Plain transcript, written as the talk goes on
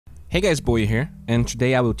Hey guys, Bowie here, and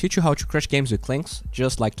today I will teach you how to crush games with Clinkz,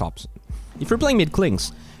 just like Topson. If you're playing mid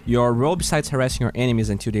Clinkz, your role besides harassing your enemies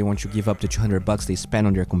until they want to give up the 200 bucks they spent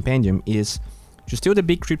on their compendium is to steal the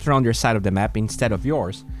big creeps around their side of the map instead of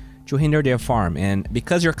yours, to hinder their farm, and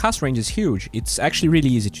because your cast range is huge, it's actually really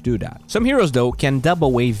easy to do that. Some heroes though can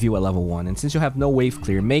double wave view at level 1, and since you have no wave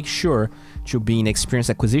clear, make sure to be in experience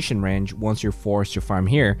acquisition range once you're forced to farm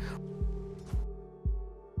here,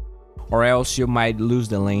 or else you might lose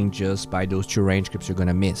the lane just by those 2 range creeps you're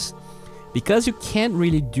gonna miss. Because you can't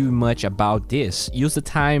really do much about this, use the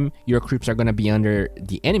time your creeps are gonna be under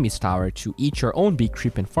the enemy's tower to eat your own big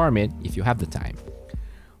creep and farm it if you have the time.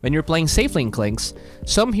 When you're playing safe lane Clinkz,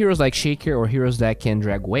 some heroes like Shaker or heroes that can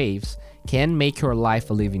drag waves can make your life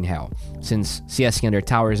a living hell. Since CSing under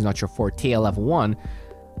tower is not your forte at level 1,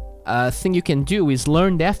 a thing you can do is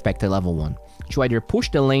learn Death Pact at level 1, to either push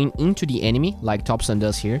the lane into the enemy, like Topson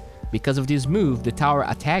does here. Because of this move, the tower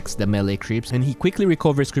attacks the melee creeps and he quickly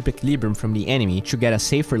recovers creep equilibrium from the enemy to get a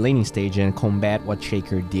safer laning stage and combat what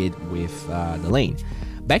Shaker did with the lane.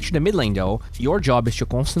 Back to the mid lane though, your job is to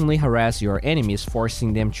constantly harass your enemies,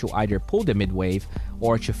 forcing them to either pull the mid wave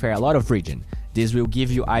or to fare a lot of regen. This will give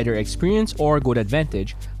you either experience or good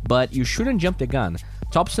advantage, but you shouldn't jump the gun.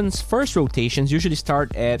 Topson's first rotations usually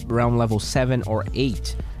start at around level 7 or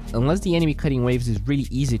 8. Unless the enemy cutting waves is really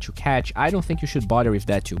easy to catch, I don't think you should bother with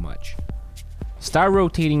that too much. Start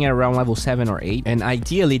rotating at around level 7 or 8, and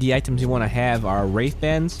ideally the items you want to have are Wraith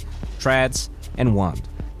Bands, Treads, and Wand.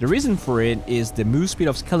 The reason for it is the move speed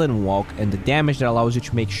of Skeleton Walk and the damage that allows you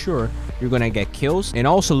to make sure you're gonna get kills, and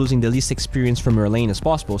also losing the least experience from your lane as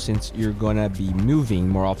possible since you're gonna be moving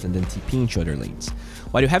more often than TPing to other lanes.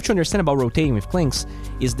 What you have to understand about rotating with Clinkz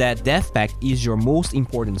is that Death Pact is your most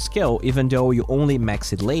important skill, even though you only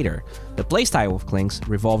max it later. The playstyle of Clinkz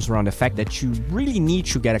revolves around the fact that you really need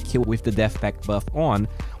to get a kill with the Death Pact buff on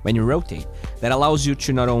when you rotate. That allows you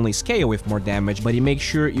to not only scale with more damage, but it makes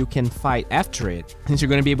sure you can fight after it, since you're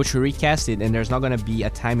going to be able to recast it and there's not going to be a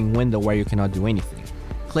timing window where you cannot do anything.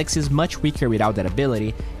 Clinkz is much weaker without that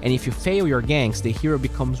ability, and if you fail your ganks, the hero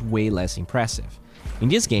becomes way less impressive. In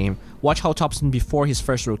this game, watch how Topson before his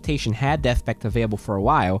first rotation had Death Pact available for a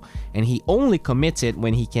while, and he only commits it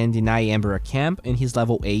when he can deny Ember a camp and he's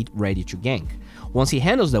level 8 ready to gank. Once he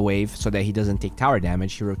handles the wave so that he doesn't take tower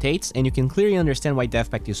damage, he rotates, and you can clearly understand why Death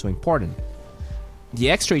Pact is so important. The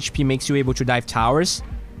extra HP makes you able to dive towers,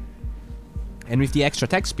 and with the extra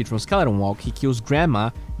attack speed from Skeleton Walk, he kills Grandma,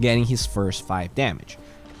 getting his first 5 damage.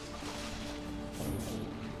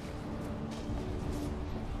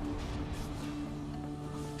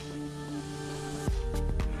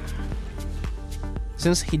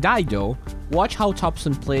 Since he died though, watch how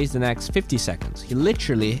Topson plays the next 50 seconds. He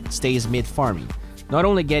literally stays mid farming. Not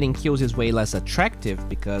only getting kills is way less attractive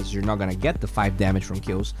because you're not gonna get the 5 damage from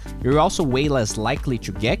kills, you're also way less likely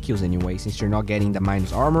to get kills anyway since you're not getting the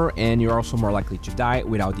minus armor, and you're also more likely to die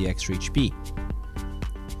without the extra HP.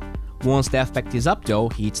 Once Death Pact is up though,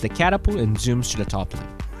 he hits the catapult and zooms to the top lane.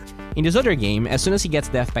 In this other game, as soon as he gets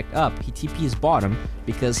Death Pact up, he TPs bottom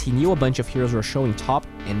because he knew a bunch of heroes were showing top,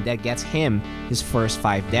 and that gets him his first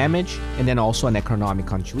 5 damage and then also a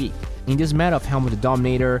Necronomicon to eat. In this meta of Helm of the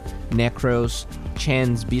Dominator, Necros,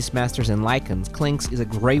 Chans, Beastmasters, and Lycans, Clinkz is a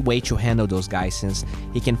great way to handle those guys since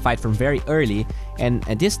he can fight from very early, and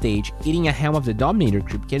at this stage, eating a Helm of the Dominator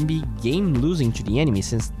creep can be game losing to the enemy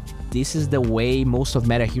since this is the way most of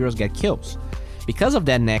meta heroes get kills. Because of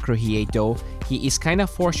that Necro he ate though, he is kinda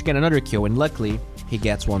forced to get another kill, and luckily, he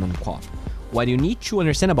gets one on Quap. What you need to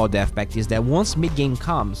understand about Death Pact is that once mid-game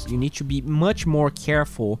comes, you need to be much more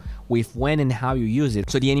careful with when and how you use it,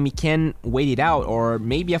 so the enemy can wait it out, or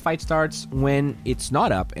maybe a fight starts when it's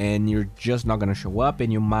not up, and you're just not gonna show up,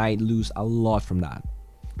 and you might lose a lot from that.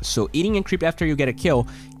 So eating a creep after you get a kill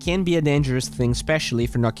can be a dangerous thing, especially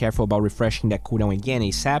if you're not careful about refreshing that cooldown again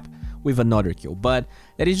ASAP with another kill, but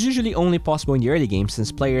that is usually only possible in the early game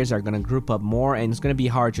since players are gonna group up more and it's gonna be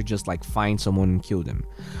hard to just like find someone and kill them.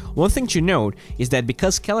 One thing to note is that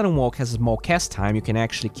because Skeleton Walk has a small cast time, you can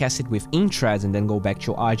actually cast it with Treads and then go back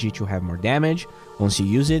to OG to have more damage once you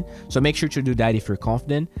use it, so make sure to do that if you're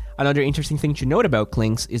confident. Another interesting thing to note about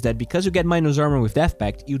Clinkz is that because you get minus armor with Death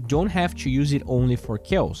Pact, you don't have to use it only for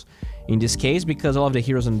kills. In this case, because all of the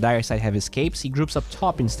heroes on the dire side have escapes, he groups up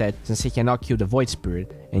top instead since he cannot kill the Void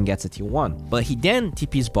Spirit and gets a tier 1. But he then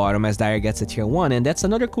TPs bottom as Dire gets a tier 1, and that's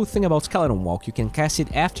another cool thing about Skeleton Walk. You can cast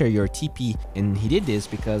it after your TP, and he did this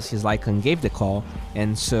because his Lycan gave the call,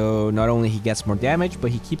 and so not only he gets more damage,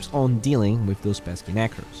 but he keeps on dealing with those pesky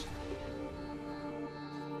Necros.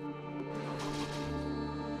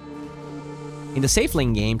 In the safe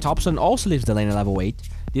lane game, Topson also leaves the lane at level 8,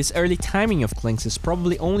 This early timing of Clinkz is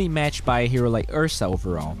probably only matched by a hero like Ursa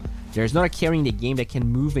overall. There's not a carry in the game that can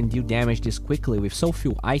move and deal damage this quickly with so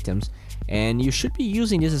few items, and you should be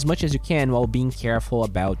using this as much as you can while being careful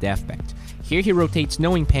about Death Pact. Here he rotates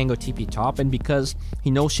knowing Pango TP top, and because he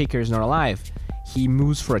knows Shaker is not alive, he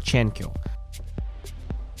moves for a Chen kill.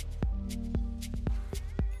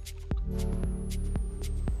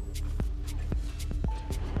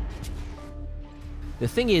 The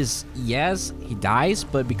thing is, yes, he dies,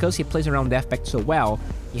 but because he plays around Death Pact so well,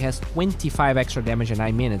 he has 25 extra damage in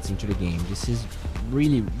 9 minutes into the game. This is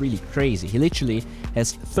really crazy. He literally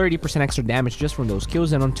has 30% extra damage just from those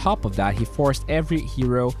kills, and on top of that, he forced every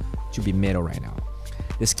hero to be middle right now.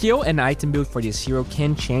 The skill and item build for this hero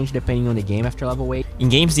can change depending on the game after level 8. In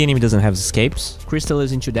games the enemy doesn't have escapes, Crystal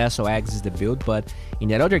is into Deso Eggs is the build, but in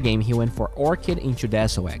that other game he went for Orchid into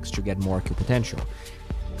Deso Eggs to get more kill potential.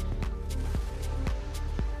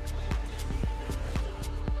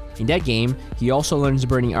 In that game, he also learns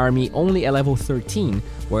Burning Army only at level 13,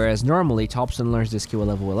 whereas normally Topson learns this skill at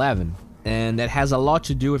level 11. And that has a lot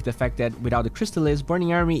to do with the fact that without the Crystallis,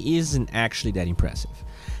 Burning Army isn't actually that impressive.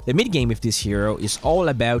 The mid game with this hero is all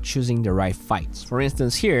about choosing the right fights. For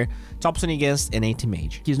instance here, Topson against an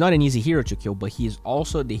anti-mage. He's not an easy hero to kill, but he is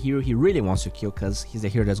also the hero he really wants to kill because he's the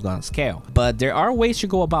hero that's gonna scale. But there are ways to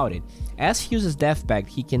go about it. As he uses Death Pact,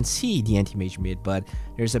 he can see the anti-mage mid, but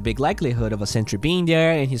there's a big likelihood of a sentry being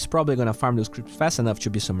there, and he's probably gonna farm those creeps fast enough to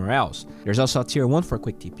be somewhere else. There's also a tier 1 for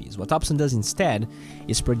quick TPs. What Topson does instead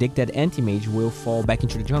is predict that anti-mage will fall back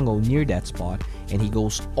into the jungle near that spot, and he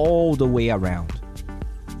goes all the way around,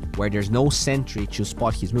 where there's no sentry to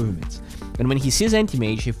spot his movements. And when he sees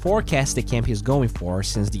anti-mage, he forecasts the camp he's going for,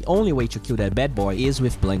 since the only way to kill that bad boy is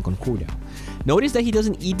with Blank on cooldown. Notice that he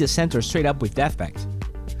doesn't eat the center straight up with Death Pact.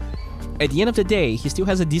 At the end of the day, he still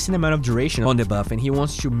has a decent amount of duration on the buff, and he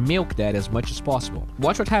wants to milk that as much as possible.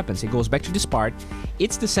 Watch what happens. He goes back to this part,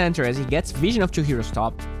 eats the center as he gets vision of 2 heroes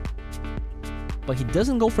top, but he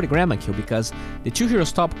doesn't go for the grandma kill because the 2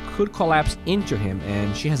 heroes top could collapse into him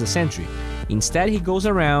and she has a sentry. Instead, he goes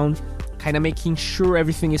around, kinda making sure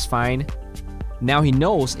everything is fine. Now he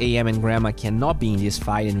knows AM and Grandma cannot be in this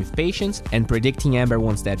fight, and with patience and predicting Amber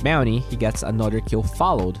wants that bounty, he gets another kill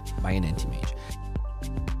followed by an anti-mage.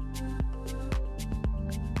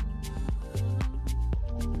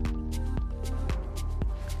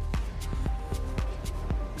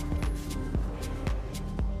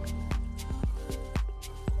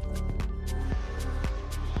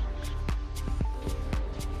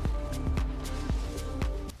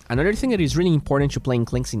 Another thing that is really important to playing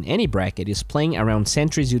Clinkz in any bracket is playing around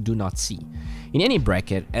sentries you do not see. In any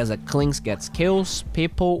bracket, as a Clinkz gets kills,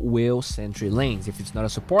 people will sentry lanes. If it's not a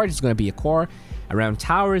support, it's going to be a core, around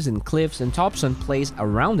towers and cliffs, and Topson plays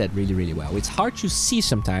around that really well. It's hard to see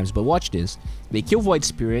sometimes, but watch this. They kill Void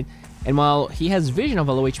Spirit, and while he has vision of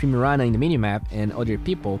a low HP Mirana in the minimap and other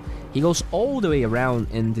people, he goes all the way around,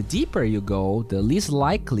 and the deeper you go, the least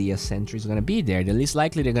likely a sentry is going to be there, the least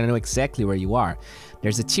likely they're going to know exactly where you are.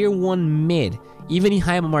 There's a tier 1 mid. Even in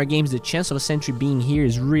high MMR games, the chance of a sentry being here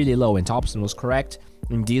is really low, and Topson was correct.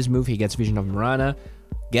 In this move, he gets vision of Mirana,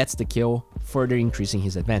 gets the kill, further increasing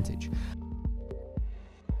his advantage.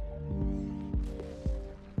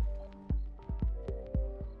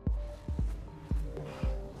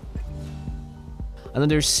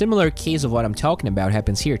 Another similar case of what I'm talking about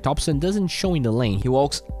happens here. Topson doesn't show in the lane, he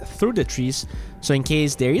walks through the trees, so in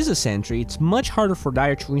case there is a sentry, it's much harder for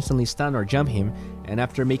Dire to instantly stun or jump him, and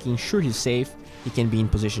after making sure he's safe, he can be in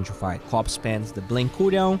position to fight. Cop spans the blink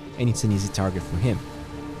cooldown, and it's an easy target for him.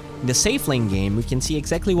 In the safe lane game, we can see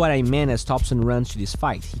exactly what I meant as Topson runs to this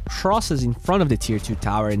fight. He crosses in front of the tier 2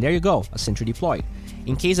 tower, and there you go, a sentry deployed.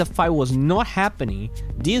 In case a fight was not happening,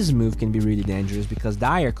 this move can be really dangerous because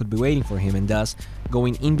Dire could be waiting for him, and thus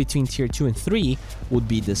going in between tier 2 and 3 would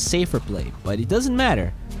be the safer play, but it doesn't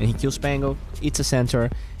matter. And he kills Pango, it's a center,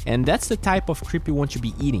 and that's the type of creep you want to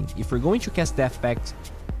be eating if you're going to cast Death Pact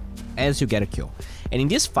as you get a kill. And in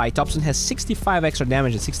this fight, Topson has 65 extra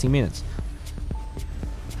damage in 16 minutes.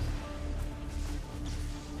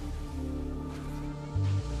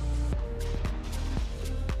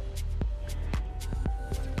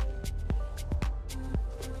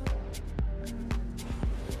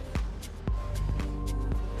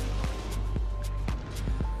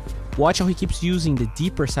 Watch how he keeps using the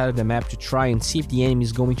deeper side of the map to try and see if the enemy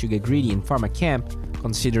is going to get greedy and farm a camp,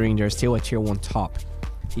 considering there's still a tier 1 top.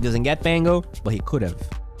 He doesn't get Pango, but he could have.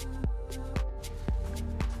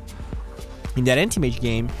 In that anti-mage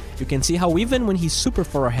game, you can see how even when he's super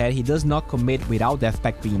far ahead, he does not commit without Death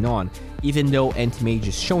Pact being on, even though anti-mage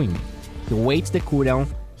is showing me. He waits the cooldown,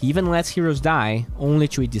 he even lets heroes die, only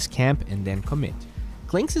to eat this camp and then commit.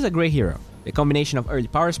 Clinkz is a great hero. The combination of early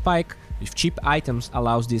power spike with cheap items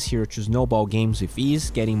allows this hero to snowball games with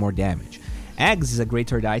ease, getting more damage. Eggs is a great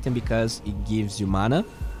third item because it gives you mana,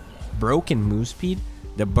 broken move speed.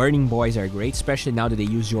 The burning boys are great, especially now that they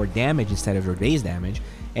use your damage instead of your base damage.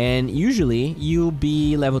 And usually you'll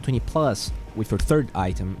be level 20 plus with your third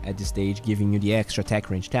item at this stage, giving you the extra attack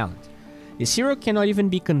range talent. This hero cannot even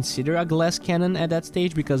be considered a glass cannon at that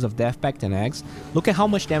stage because of Death Pact and eggs. Look at how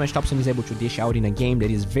much damage Topson is able to dish out in a game that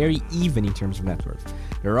is very even in terms of net worth.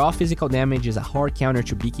 The raw physical damage is a hard counter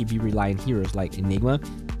to BKB reliant heroes like Enigma.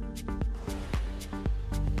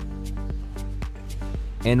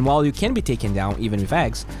 And while you can be taken down even with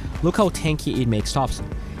eggs, look how tanky it makes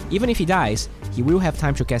Topson. Even if he dies, he will have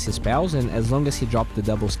time to cast his spells, and as long as he drops the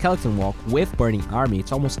double skeleton walk with Burning Army,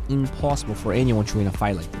 it's almost impossible for anyone to win a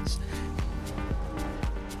fight like this.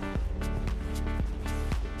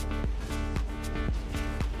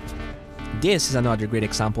 This is another great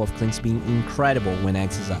example of Clinkz being incredible when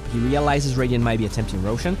Eggs is up. He realizes Radiant might be attempting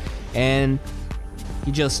Roshan, and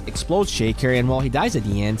he just explodes Shaker, and while he dies at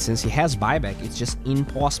the end, since he has buyback, it's just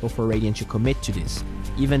impossible for Radiant to commit to this,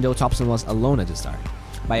 even though Topson was alone at the start.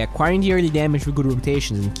 By acquiring the early damage with good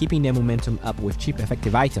rotations and keeping the momentum up with cheap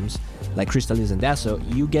effective items, like Crystallis and Deso,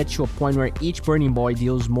 you get to a point where each Burning Boy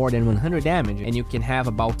deals more than 100 damage, and you can have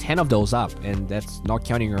about 10 of those up, and that's not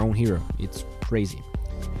counting your own hero. It's crazy.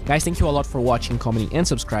 Guys, thank you a lot for watching, commenting, and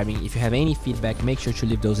subscribing. If you have any feedback, make sure to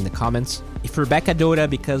leave those in the comments. If you're back at Dota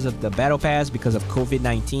because of the Battle Pass, because of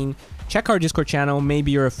COVID-19, check our Discord channel.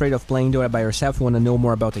 Maybe you're afraid of playing Dota by yourself, you want to know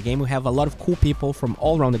more about the game. We have a lot of cool people from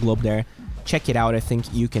all around the globe there. Check it out. I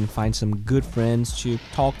think you can find some good friends to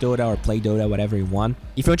talk Dota or play Dota, whatever you want.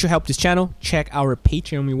 If you want to help this channel, check our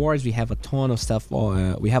Patreon rewards. We have a ton of stuff.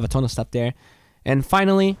 There. And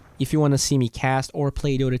finally, if you want to see me cast or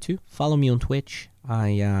play Dota 2, follow me on Twitch.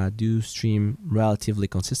 I do stream relatively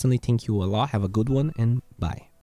consistently. Thank you a lot. Have a good one, and bye.